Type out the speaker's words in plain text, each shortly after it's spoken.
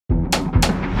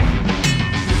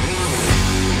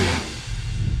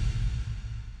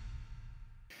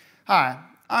Hi,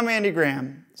 I'm Andy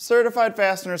Graham, Certified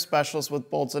Fastener Specialist with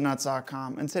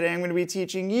boltsandnuts.com, and today I'm going to be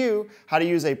teaching you how to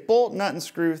use a bolt, nut, and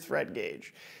screw thread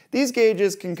gauge. These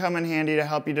gauges can come in handy to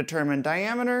help you determine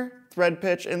diameter, thread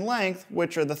pitch, and length,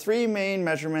 which are the three main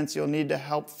measurements you'll need to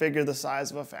help figure the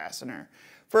size of a fastener.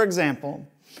 For example,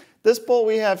 this bolt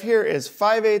we have here is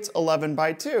 5/8 11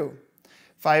 by 2.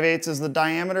 5/8 is the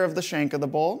diameter of the shank of the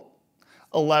bolt,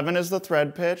 11 is the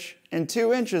thread pitch, and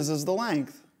 2 inches is the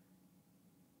length.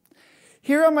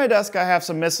 Here on my desk I have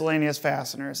some miscellaneous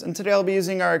fasteners, and today I'll be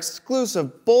using our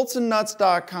exclusive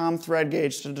boltsandnuts.com thread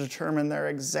gauge to determine their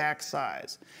exact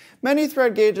size. Many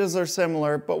thread gauges are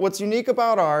similar, but what's unique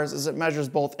about ours is it measures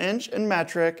both inch and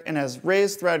metric and has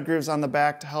raised thread grooves on the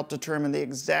back to help determine the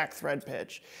exact thread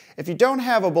pitch. If you don't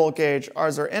have a bolt gauge,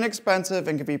 ours are inexpensive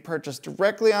and can be purchased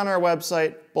directly on our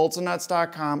website,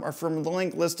 boltsandnuts.com, or from the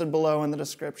link listed below in the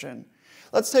description.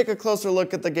 Let's take a closer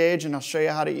look at the gauge and I'll show you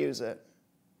how to use it.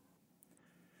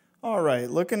 All right,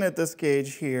 looking at this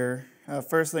gauge here,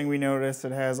 first thing we notice,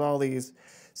 it has all these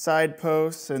side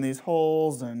posts and these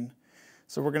holes, and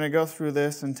so we're going to go through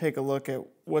this and take a look at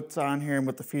what's on here and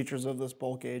what the features of this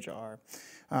bolt gauge are.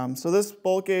 So this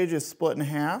bolt gauge is split in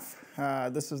half.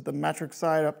 This is the metric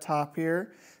side up top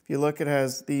here. If you look, it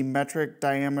has the metric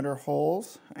diameter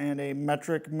holes and a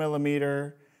metric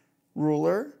millimeter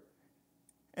ruler.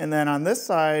 And then on this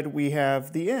side we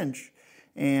have the inch.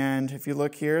 And if you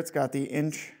look here, it's got the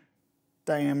inch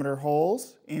diameter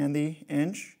holes and the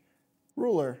inch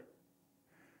ruler.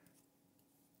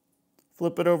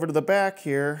 Flip it over to the back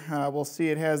here, we'll see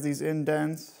it has these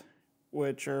indents,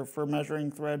 which are for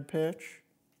measuring thread pitch,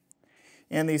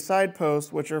 and these side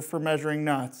posts, which are for measuring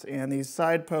nuts. And these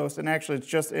side posts, and actually it's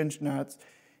just inch nuts,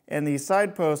 and these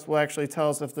side posts will actually tell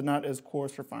us if the nut is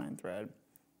coarse or fine thread.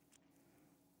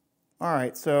 All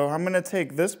right, so I'm going to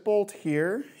take this bolt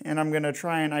here, and I'm going to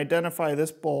try and identify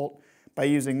this bolt by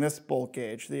using this bolt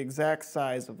gauge, the exact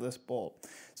size of this bolt.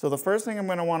 So the first thing I'm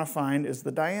going to want to find is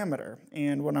the diameter.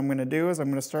 And what I'm going to do is I'm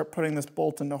going to start putting this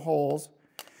bolt into holes.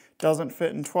 Doesn't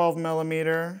fit in 12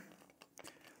 millimeter,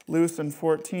 loose in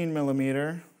 14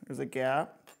 millimeter. There's a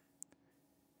gap.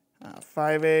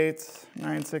 5/8,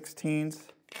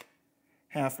 9/16,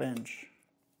 ½ inch.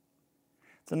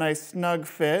 It's a nice snug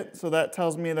fit, so that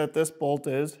tells me that this bolt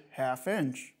is ½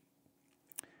 inch.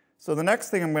 So the next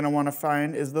thing I'm going to want to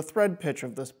find is the thread pitch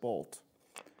of this bolt.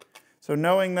 So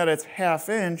knowing that it's ½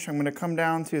 inch, I'm going to come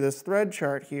down to this thread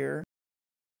chart here.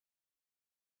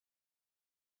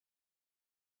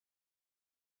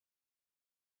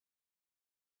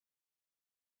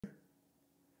 And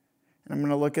I'm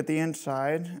going to look at the inch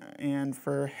side, and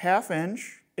for ½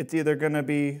 inch, it's either going to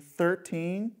be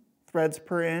 13 threads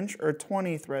per inch or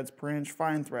 20 threads per inch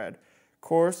fine thread,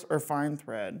 coarse or fine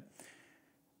thread.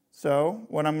 So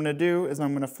what I'm going to do is I'm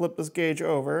going to flip this gauge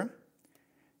over,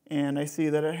 and I see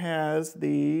that it has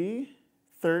the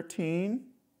 13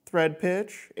 thread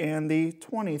pitch and the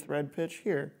 20 thread pitch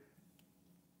here.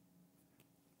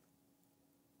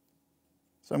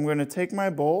 So I'm going to take my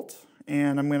bolt,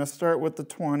 and I'm going to start with the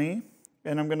 20,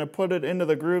 and I'm going to put it into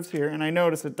the grooves here, and I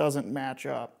notice it doesn't match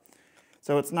up.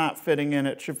 So it's not fitting in.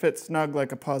 It should fit snug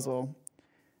like a puzzle.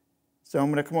 So I'm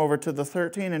going to come over to the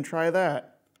 13 and try that.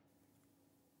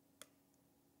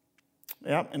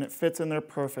 Yep, and it fits in there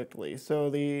perfectly. So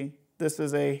this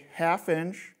is a ½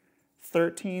 inch,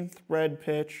 13 thread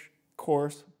pitch,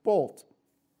 coarse bolt.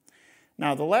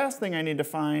 Now the last thing I need to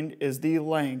find is the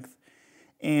length.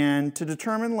 And to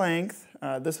determine length,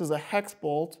 this is a hex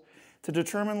bolt. To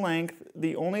determine length,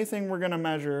 the only thing we're going to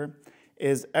measure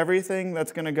is everything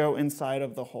that's going to go inside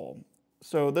of the hole.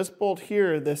 So this bolt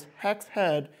here, this hex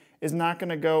head, is not going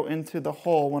to go into the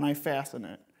hole when I fasten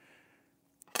it.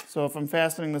 So if I'm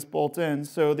fastening this bolt in,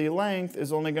 so the length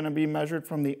is only going to be measured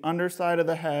from the underside of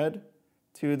the head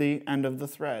to the end of the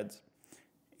threads.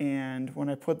 And when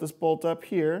I put this bolt up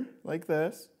here, like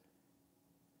this,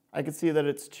 I can see that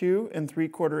it's 2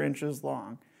 3/4 inches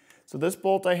long. So this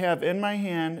bolt I have in my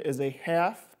hand is a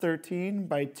 ½ 13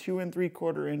 by 2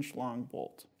 3/4 inch long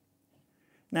bolt.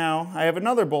 Now, I have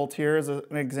another bolt here as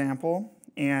an example.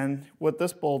 And what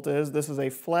this bolt is, this is a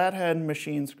flathead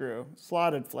machine screw,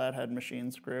 slotted flathead machine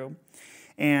screw.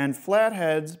 And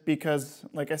flatheads, because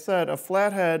like I said, a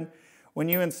flathead, when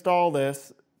you install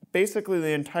this, basically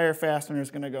the entire fastener is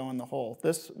going to go in the hole.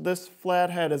 This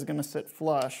flathead is going to sit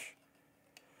flush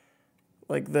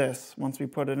like this once we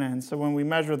put it in. So when we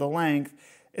measure the length,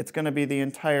 it's going to be the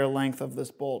entire length of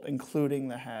this bolt, including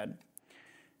the head.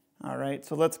 All right,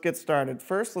 so let's get started.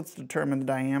 First, let's determine the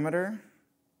diameter.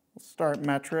 We'll start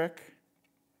metric.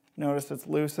 Notice it's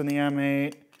loose in the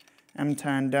M8.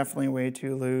 M10 definitely way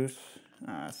too loose.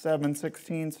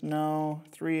 7/16, no.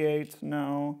 3/8,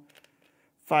 no.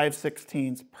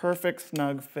 5/16, perfect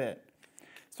snug fit.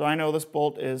 So I know this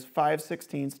bolt is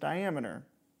 5/16 diameter.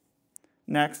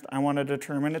 Next, I want to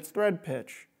determine its thread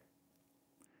pitch.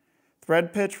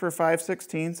 Thread pitch for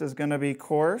 5/16 is going to be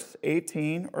coarse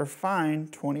 18 or fine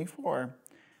 24.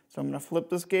 So I'm going to flip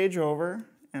this gauge over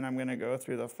and I'm going to go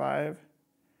through the 5,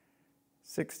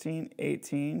 16,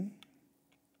 18.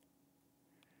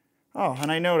 Oh,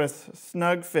 and I notice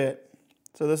snug fit.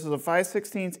 So this is a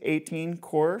 5/16 18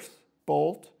 coarse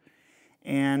bolt.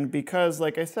 And because,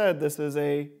 like I said, this is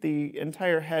the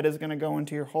entire head is going to go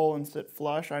into your hole and sit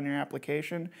flush on your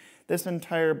application, this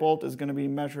entire bolt is going to be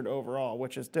measured overall,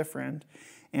 which is different.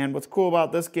 And what's cool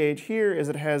about this gauge here is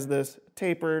it has this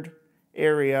tapered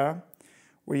area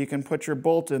where you can put your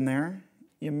bolt in there.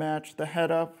 You match the head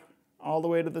up all the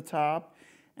way to the top,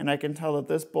 and I can tell that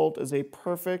this bolt is a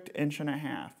perfect 1.5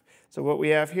 inches. So what we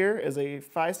have here is a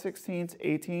 5/16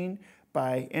 18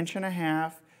 by 1.5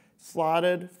 inches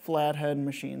slotted flathead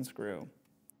machine screw.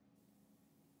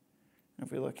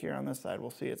 If we look here on this side,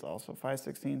 we'll see it's also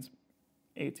 5/16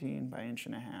 18 by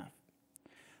 1.5 inches.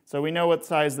 So we know what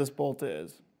size this bolt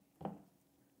is.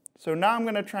 So now I'm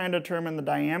going to try and determine the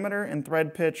diameter and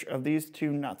thread pitch of these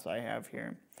two nuts I have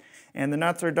here. And the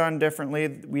nuts are done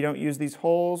differently. We don't use these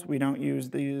holes, we don't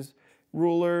use these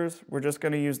rulers, we're just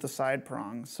going to use the side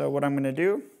prongs. So what I'm going to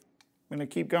do, I'm going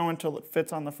to keep going until it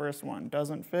fits on the first one.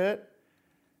 Doesn't fit,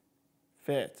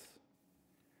 fits.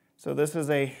 So this is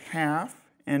a 1/2,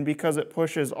 and because it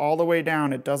pushes all the way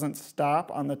down, it doesn't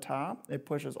stop on the top, it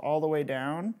pushes all the way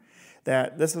down,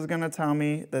 that this is going to tell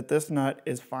me that this nut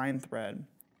is fine thread.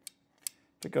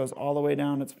 If it goes all the way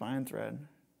down, it's fine thread.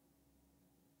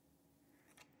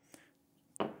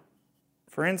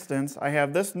 For instance, I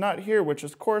have this nut here, which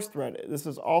is coarse thread. This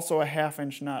is also a 1/2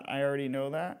 inch nut, I already know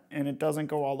that, and it doesn't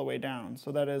go all the way down.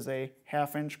 So that is a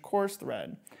 1/2 inch coarse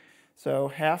thread. So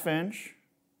 1/2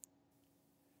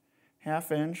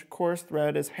 inch coarse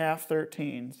thread is 1/2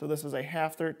 13. So this is a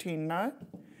 1/2 13 nut,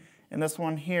 and this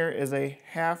one here is a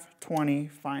 1/2 20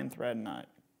 fine thread nut.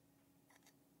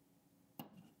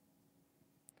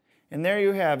 And there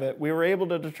you have it. We were able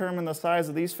to determine the size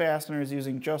of these fasteners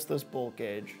using just this bolt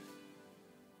gauge.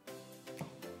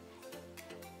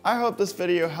 I hope this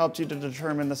video helped you to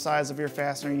determine the size of your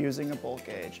fastener using a bolt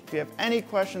gauge. If you have any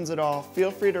questions at all, feel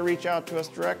free to reach out to us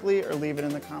directly or leave it in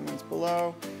the comments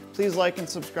below. Please like and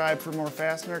subscribe for more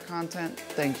fastener content.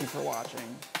 Thank you for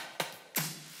watching.